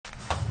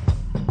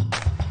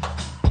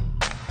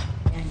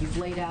You've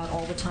laid out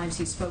all the times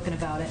he's spoken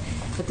about it.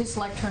 But this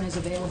lectern is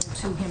available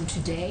to him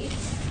today.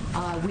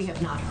 We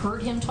have not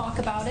heard him talk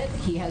about it.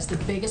 He has the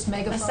biggest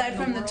megaphone Aside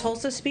from in the the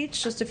Tulsa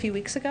speech just a few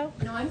weeks ago?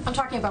 No, I'm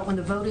talking about when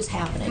the vote is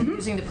happening,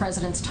 using the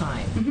president's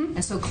time.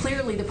 And so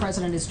clearly the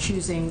president is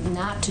choosing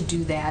not to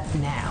do that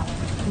now.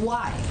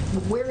 Why?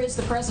 Where is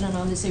the president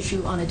on this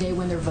issue on a day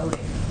when they're voting?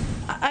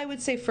 I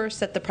would say first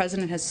that the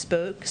president has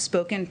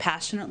spoken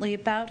passionately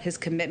about his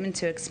commitment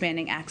to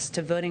expanding access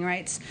to voting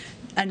rights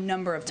a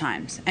number of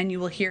times, and you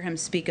will hear him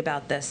speak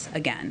about this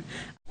again.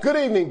 Good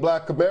evening,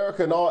 Black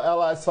America and all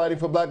allies fighting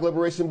for Black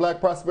liberation, Black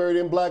prosperity,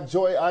 and Black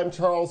joy. I'm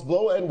Charles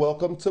Blow, and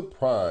welcome to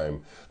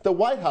Prime. The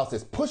White House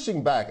is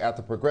pushing back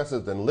after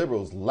progressives and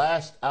liberals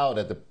lashed out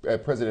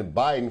at President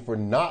Biden for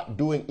not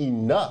doing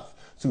enough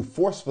to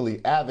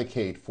forcefully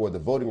advocate for the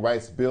voting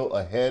rights bill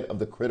ahead of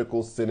the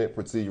critical Senate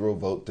procedural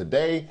vote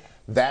today.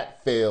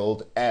 That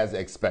failed as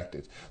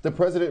expected. The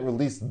president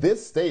released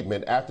this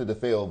statement after the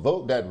failed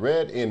vote that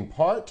read in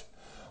part,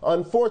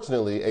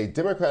 "Unfortunately, a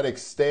Democratic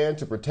stand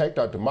to protect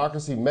our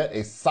democracy met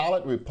a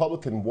solid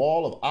Republican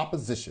wall of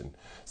opposition.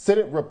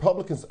 Senate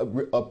Republicans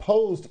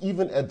opposed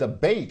even a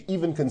debate,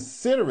 even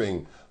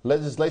considering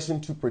legislation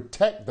to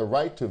protect the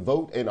right to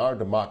vote in our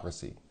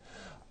democracy."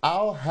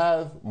 I'll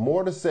have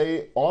more to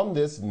say on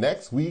this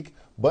next week,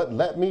 but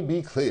let me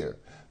be clear.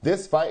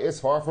 This fight is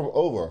far from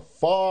over.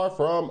 Far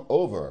from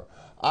over.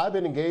 I've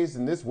been engaged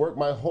in this work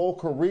my whole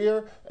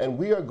career, and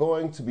we are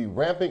going to be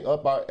ramping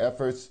up our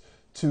efforts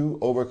to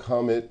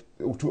overcome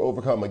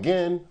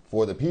again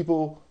for the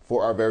people,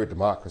 for our very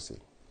democracy.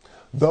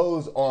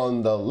 Those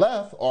on the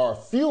left are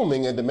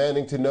fuming and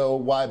demanding to know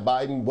why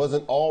Biden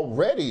wasn't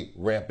already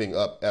ramping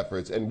up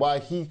efforts and why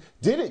he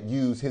didn't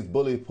use his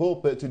bully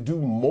pulpit to do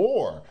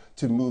more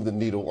to move the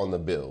needle on the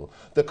bill.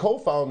 The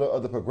co-founder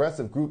of the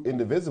progressive group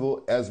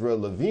Indivisible, Ezra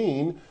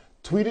Levin,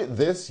 tweeted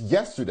this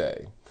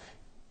yesterday.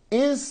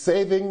 Is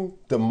saving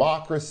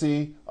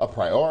democracy a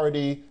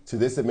priority to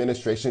this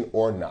administration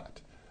or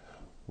not?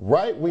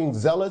 Right-wing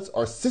zealots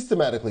are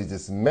systematically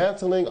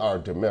dismantling our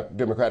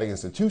democratic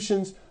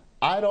institutions.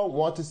 I don't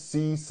want to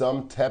see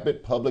some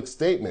tepid public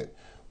statement.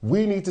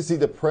 We need to see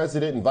the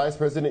president and vice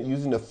president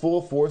using the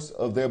full force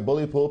of their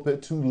bully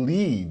pulpit to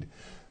lead.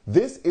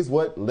 This is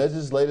what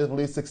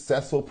legislatively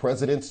successful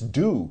presidents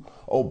do.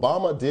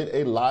 Obama did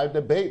a live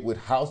debate with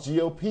House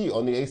GOP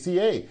on the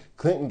ACA.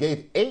 Clinton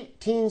gave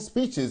 18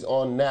 speeches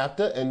on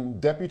NAFTA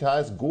and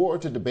deputized Gore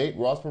to debate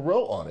Ross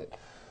Perot on it.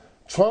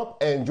 Trump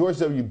and George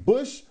W.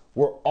 Bush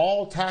were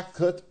all tax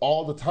cuts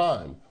all the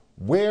time.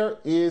 Where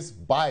is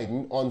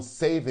Biden on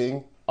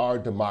saving our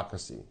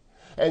democracy?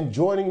 And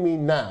joining me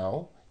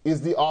now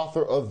is the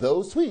author of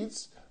those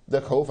tweets,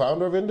 the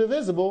co-founder of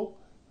Indivisible,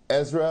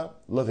 Ezra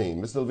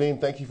Levin. Mr. Levin,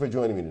 thank you for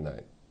joining me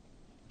tonight.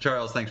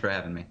 Charles, thanks for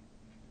having me.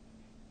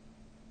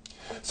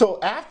 So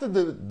after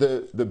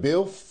the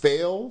bill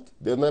failed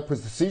in the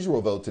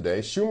procedural vote today,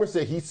 Schumer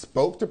said he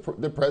spoke to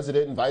the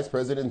president and vice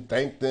president and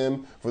thanked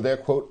them for their,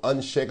 quote,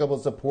 unshakable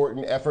support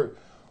and effort.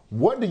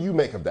 What do you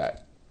make of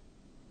that?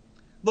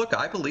 Look,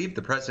 I believe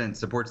the president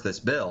supports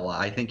this bill.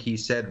 I think he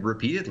said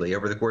repeatedly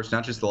over the course,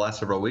 not just the last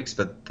several weeks,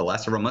 but the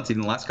last several months,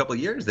 even the last couple of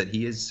years, that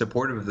he is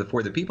supportive of the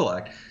For the People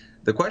Act.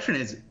 The question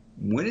is,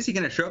 when is he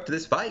going to show up to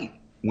this fight?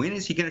 When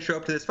is he going to show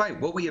up to this fight?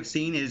 What we have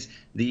seen is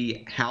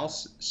the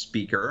House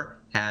Speaker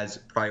has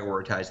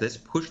prioritized this,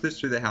 pushed this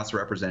through the House of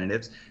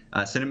Representatives.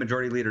 Senate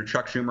Majority Leader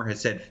Chuck Schumer has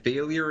said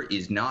failure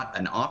is not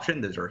an option.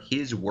 Those are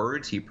his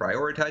words. He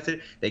prioritized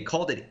it. They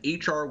called it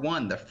H.R.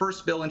 1, the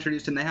first bill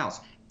introduced in the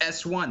House.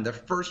 S1, the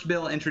first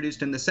bill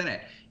introduced in the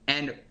Senate.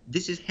 And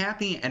this is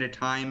happening at a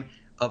time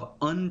of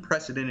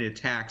unprecedented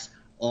attacks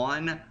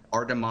on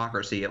our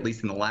democracy, at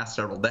least in the last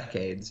several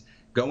decades,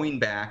 going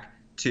back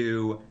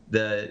to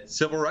the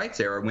Civil Rights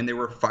era when they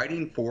were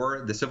fighting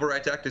for the Civil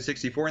Rights Act of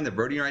 64 and the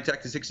Voting Rights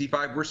Act of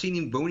 65. We're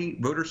seeing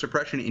voter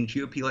suppression in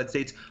GOP-led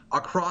states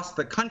across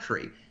the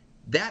country.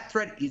 That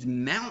threat is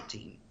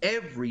mounting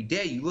every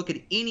day. You look at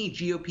any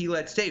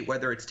GOP-led state,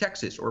 whether it's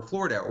Texas or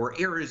Florida or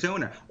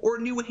Arizona or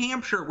New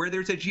Hampshire, where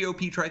there's a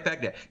GOP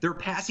trifecta. They're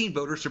passing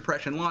voter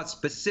suppression laws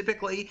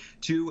specifically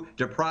to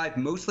deprive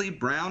mostly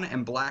brown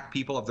and black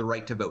people of the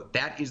right to vote.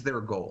 That is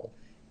their goal.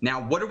 Now,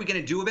 what are we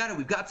going to do about it?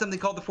 We've got something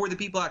called the For the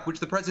People Act,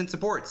 which the president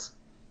supports.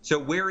 So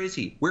where is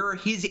he? Where are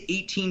his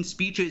 18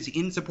 speeches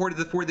in support of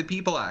the For the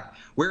People Act?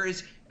 Where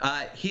is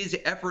his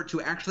effort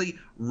to actually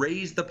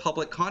raise the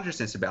public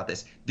consciousness about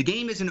this? The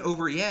game isn't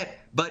over yet,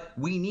 but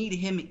we need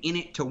him in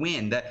it to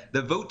win.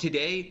 The vote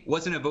today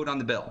wasn't a vote on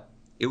the bill.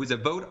 It was a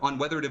vote on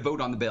whether to vote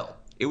on the bill.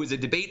 It was a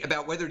debate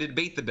about whether to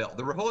debate the bill.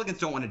 The Republicans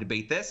don't want to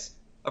debate this.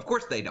 Of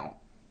course they don't.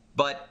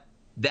 But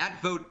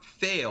that vote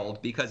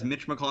failed because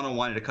Mitch McConnell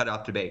wanted to cut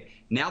off debate.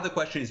 Now the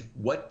question is,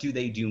 what do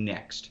they do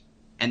next?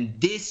 And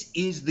this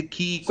is the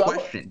key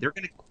question. They're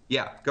going to,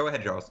 yeah, go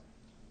ahead, Charles.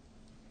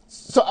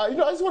 So, I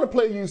just want to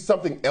play you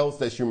something else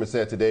that Schumer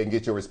said today and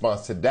get your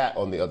response to that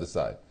on the other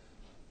side.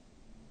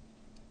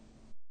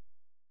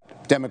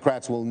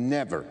 Democrats will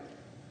never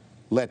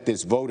let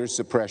this voter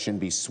suppression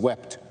be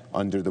swept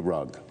under the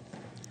rug.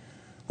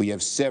 We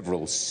have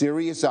several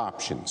serious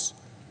options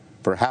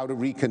for how to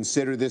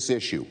reconsider this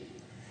issue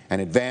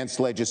and advance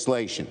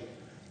legislation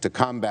to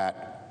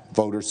combat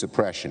voter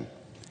suppression.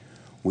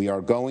 We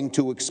are going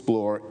to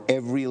explore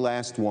every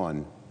last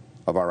one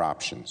of our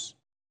options.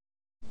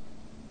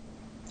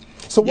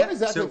 So what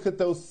exactly could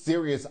those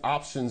serious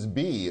options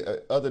be,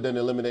 other than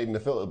eliminating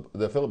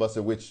the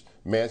filibuster, which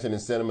Manchin and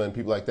Sinema and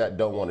people like that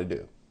don't want to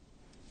do?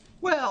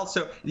 Well,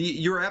 so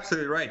you're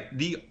absolutely right.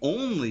 The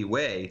only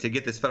way to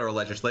get this federal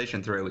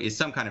legislation through is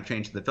some kind of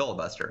change to the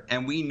filibuster.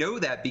 And we know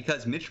that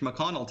because Mitch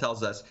McConnell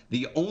tells us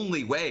the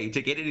only way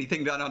to get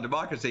anything done on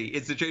democracy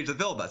is to change the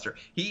filibuster.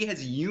 He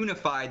has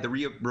unified the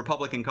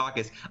Republican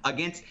caucus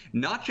against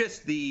not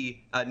just the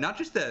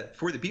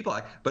For the People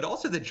Act, but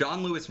also the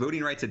John Lewis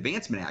Voting Rights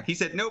Advancement Act. He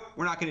said, nope,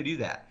 we're not going to do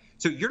that.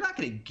 So you're not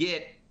going to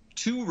get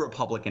 2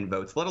 Republican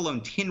votes, let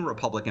alone 10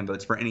 Republican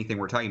votes for anything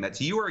we're talking about.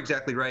 So you are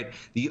exactly right.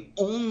 The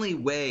only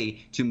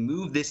way to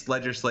move this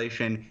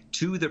legislation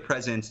to the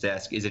president's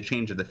desk is a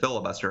change of the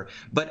filibuster.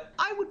 But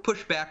I would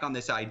push back on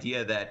this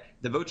idea that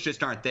the votes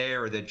just aren't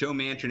there, or that Joe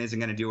Manchin isn't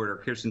going to do it, or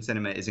Kyrsten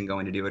Sinema isn't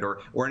going to do it,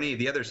 or any of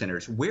the other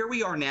senators. Where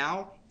we are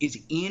now is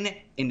in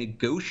a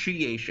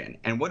negotiation.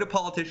 And what do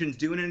politicians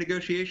do in a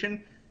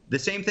negotiation? The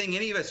same thing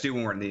any of us do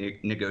when we're in the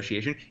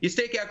negotiation. You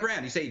stake out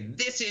ground. You say,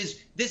 this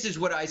is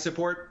what I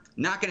support.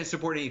 Not going to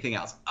support anything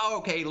else. Oh,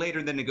 okay, later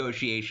in the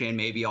negotiation,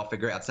 maybe I'll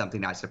figure out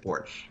something I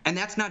support. And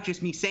that's not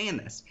just me saying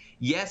this.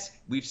 Yes,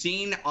 we've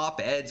seen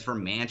op-eds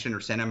from Manchin or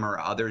Sinema or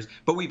others,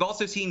 but we've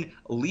also seen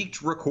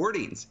leaked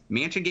recordings.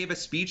 Manchin gave a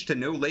speech to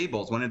No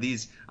Labels, one of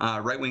these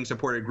right-wing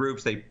supported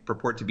groups. They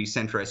purport to be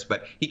centrist,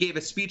 but he gave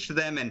a speech to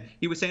them, and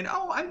he was saying,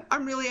 oh,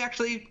 I'm really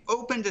actually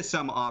open to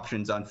some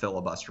options on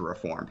filibuster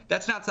reform.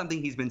 That's not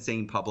something he's been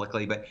saying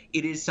publicly, but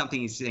it is something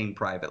he's saying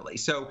privately.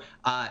 So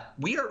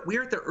we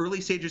are at the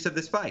early stages of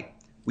this fight.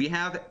 We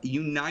have a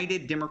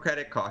united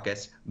Democratic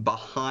caucus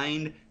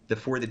behind the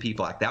For the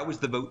People Act. That was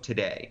the vote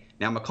today.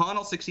 Now,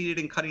 McConnell succeeded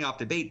in cutting off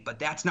debate, but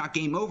that's not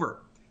game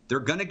over. They're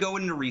going to go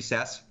into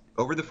recess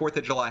over the 4th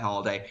of July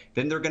holiday.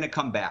 Then they're going to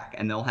come back,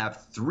 and they'll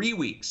have 3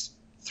 weeks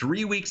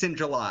in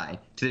July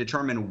to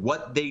determine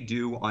what they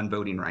do on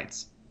voting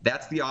rights.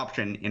 That's the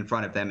option in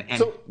front of them.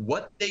 And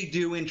what they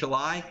do in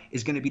July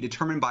is going to be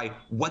determined by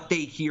what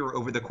they hear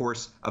over the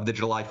course of the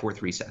July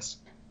 4th recess.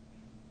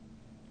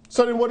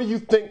 So then, what do you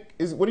think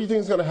is going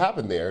to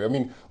happen there? I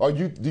mean,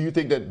 do you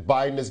think that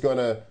Biden is going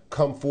to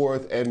come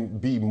forth and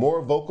be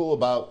more vocal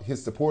about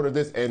his support of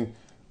this and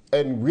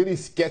really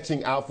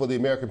sketching out for the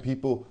American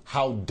people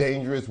how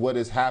dangerous what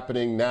is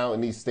happening now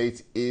in these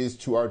states is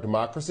to our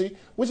democracy,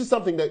 which is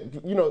something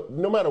that,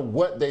 no matter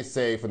what they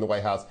say from the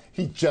White House,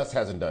 he just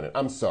hasn't done it.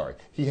 I'm sorry.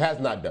 He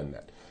has not done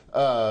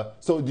that.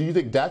 So do you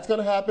think that's going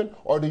to happen,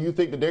 or do you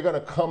think that they're going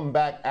to come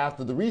back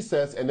after the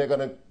recess and they're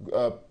going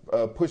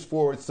to push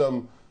forward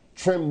some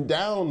trimmed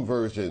down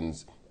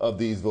versions of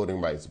these voting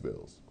rights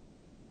bills?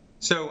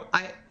 So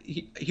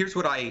here's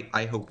what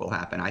I hope will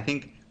happen. I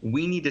think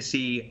we need to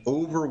see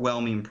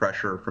overwhelming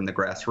pressure from the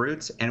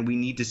grassroots, and we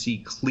need to see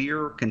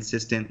clear,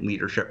 consistent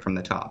leadership from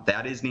the top.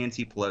 That is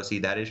Nancy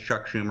Pelosi, that is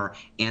Chuck Schumer,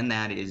 and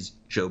that is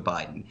Joe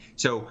Biden.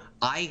 So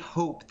I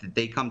hope that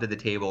they come to the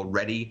table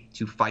ready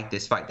to fight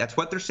this fight. That's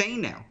what they're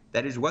saying now.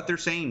 That is what they're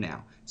saying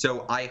now.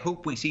 So I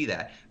hope we see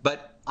that.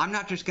 But I'm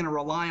not just going to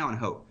rely on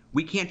hope.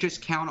 We can't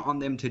just count on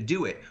them to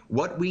do it.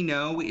 What we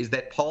know is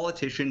that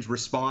politicians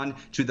respond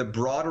to the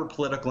broader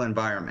political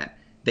environment.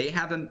 They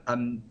have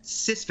a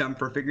system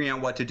for figuring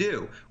out what to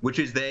do, which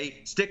is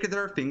they stick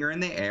their finger in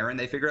the air and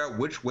they figure out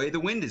which way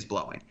the wind is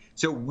blowing.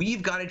 So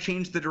we've got to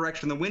change the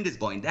direction the wind is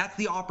blowing. That's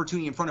the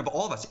opportunity in front of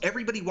all of us.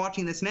 Everybody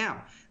watching this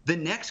now. The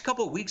next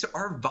couple of weeks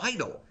are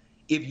vital.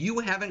 If you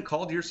haven't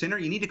called your senator,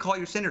 you need to call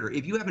your senator.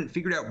 If you haven't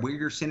figured out where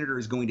your senator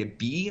is going to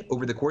be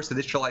over the course of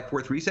this July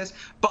 4th recess,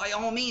 by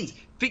all means,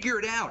 figure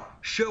it out.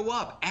 Show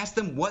up. Ask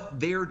them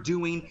what they're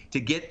doing to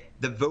get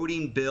the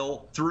voting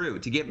bill through,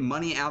 to get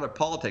money out of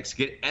politics, to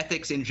get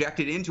ethics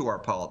injected into our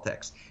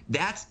politics.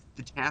 That's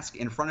the task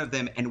in front of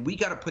them, and we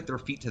got to put their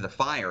feet to the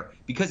fire,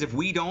 because if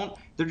we don't,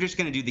 they're just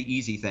going to do the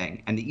easy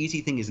thing, and the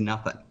easy thing is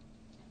nothing.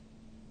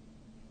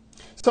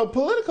 So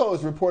Politico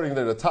is reporting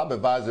that a top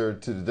advisor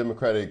to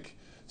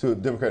a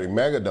Democratic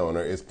mega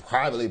donor is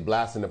privately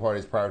blasting the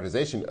party's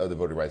prioritization of the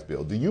voting rights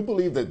bill. Do you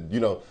believe that,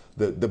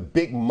 the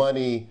big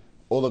money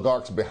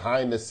oligarchs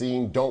behind the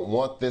scene don't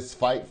want this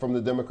fight from the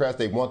Democrats?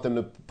 They want them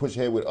to push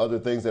ahead with other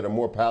things that are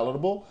more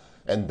palatable,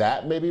 and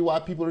that may be why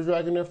people are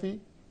dragging their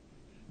feet?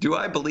 Do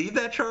I believe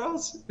that,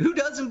 Charles? Who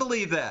doesn't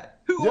believe that?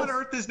 Who on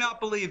earth does not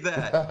believe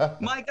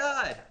that? My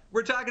God,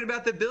 we're talking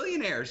about the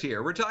billionaires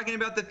here. We're talking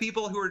about the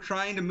people who are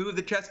trying to move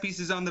the chess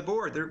pieces on the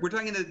board. We're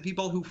talking about the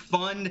people who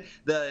fund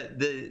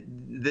the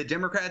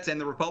Democrats and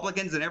the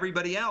Republicans and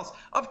everybody else.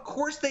 Of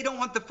course they don't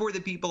want the For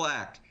the People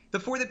Act. The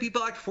For the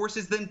People Act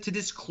forces them to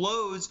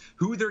disclose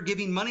who they're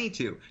giving money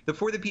to. The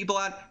For the People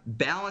Act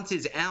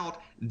balances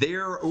out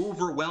their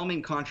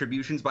overwhelming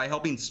contributions by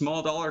helping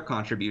small dollar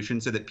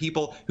contributions so that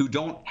people who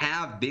don't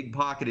have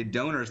big-pocketed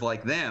donors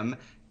like them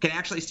can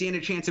actually stand a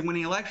chance in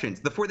winning elections.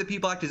 The For the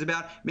People Act is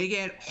about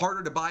making it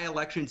harder to buy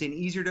elections and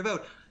easier to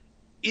vote.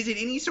 Is it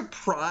any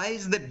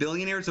surprise that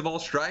billionaires of all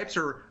stripes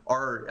are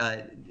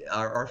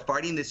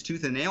fighting this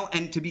tooth and nail?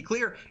 And to be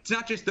clear, it's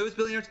not just those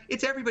billionaires;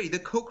 it's everybody. The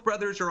Koch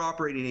brothers are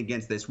operating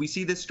against this. We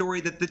see this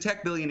story that the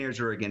tech billionaires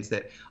are against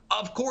it.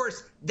 Of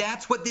course,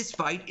 that's what this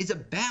fight is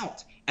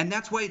about, and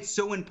that's why it's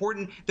so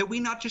important that we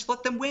not just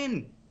let them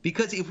win.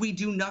 Because if we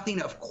do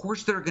nothing, of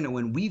course they're going to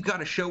win. We've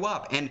got to show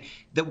up. And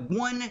the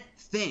one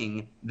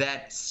thing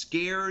that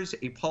scares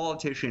a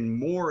politician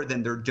more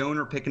than their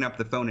donor picking up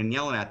the phone and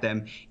yelling at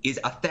them is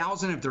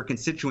 1,000 of their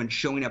constituents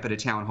showing up at a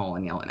town hall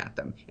and yelling at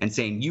them and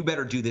saying, you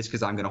better do this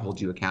because I'm going to hold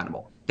you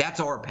accountable.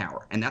 That's our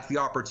power. And that's the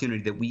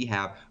opportunity that we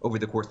have over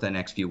the course of the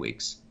next few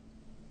weeks.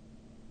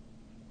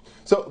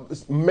 So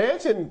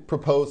Manchin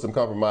proposed some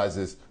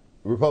compromises.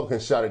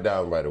 Republicans shot it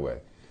down right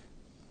away.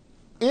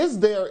 Is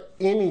there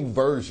any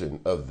version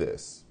of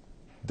this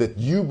that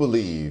you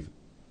believe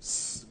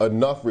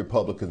enough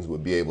Republicans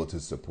would be able to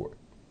support?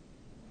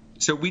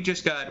 So we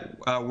just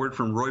got word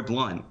from Roy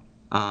Blunt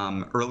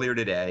earlier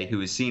today,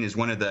 who is seen as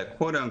one of the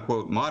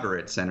quote-unquote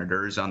moderate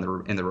senators in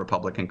the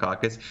Republican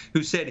caucus,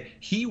 who said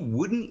he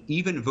wouldn't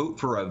even vote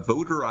for a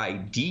voter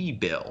ID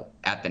bill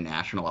at the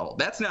national level.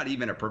 That's not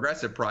even a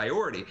progressive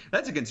priority.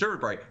 That's a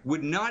conservative priority.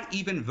 Would not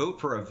even vote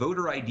for a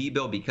voter ID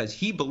bill because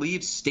he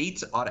believes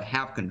states ought to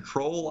have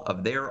control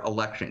of their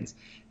elections.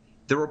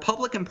 The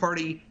Republican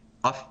Party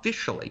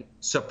officially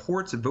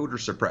supports voter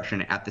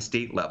suppression at the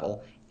state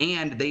level,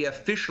 and they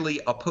officially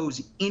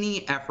oppose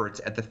any efforts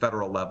at the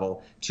federal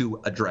level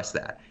to address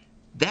that.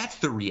 That's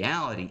the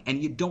reality,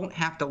 and you don't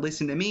have to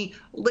listen to me.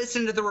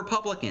 Listen to the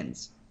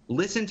Republicans.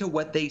 Listen to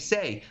what they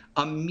say.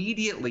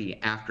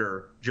 Immediately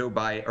after Joe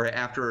Biden, or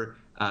after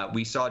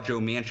we saw Joe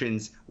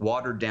Manchin's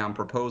watered-down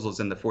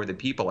proposals in the For the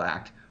People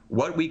Act,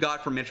 what we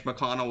got from Mitch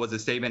McConnell was a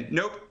statement,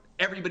 nope,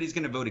 everybody's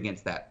going to vote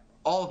against that.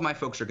 All of my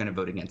folks are going to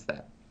vote against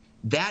that.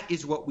 That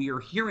is what we are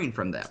hearing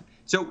from them.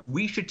 So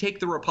we should take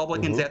the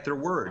Republicans at their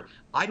word.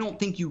 I don't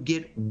think you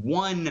get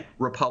one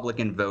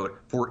Republican vote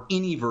for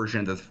any version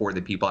of the For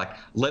the People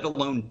Act, let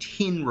alone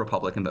 10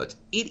 Republican votes.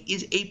 It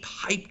is a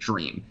pipe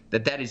dream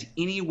that is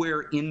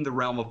anywhere in the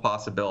realm of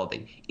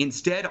possibility.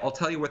 Instead, I'll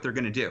tell you what they're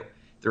going to do.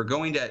 They're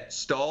going to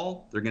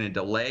stall, they're going to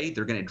delay,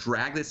 they're going to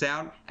drag this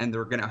out, and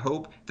they're going to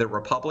hope that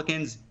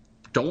Republicans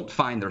don't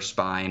find their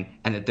spine,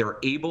 and that they're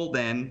able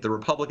then, the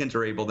Republicans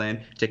are able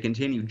then, to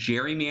continue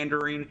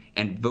gerrymandering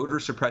and voter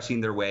suppressing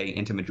their way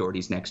into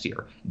majorities next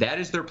year. That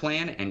is their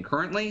plan, and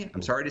currently,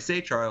 I'm sorry to say,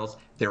 Charles,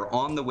 they're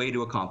on the way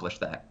to accomplish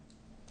that.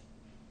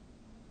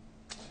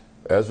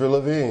 Ezra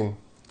Levin,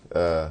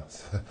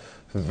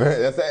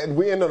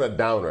 we end on a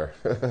downer,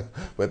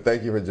 but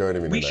thank you for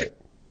joining me tonight.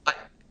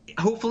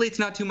 Hopefully it's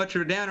not too much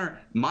of a downer.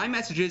 My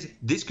message is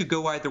this could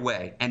go either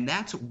way, and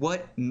that's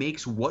what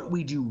makes what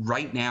we do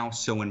right now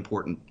so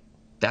important.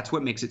 That's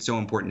what makes it so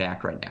important to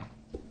act right now.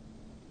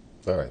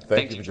 All right.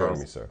 Thank you for joining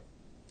me, sir.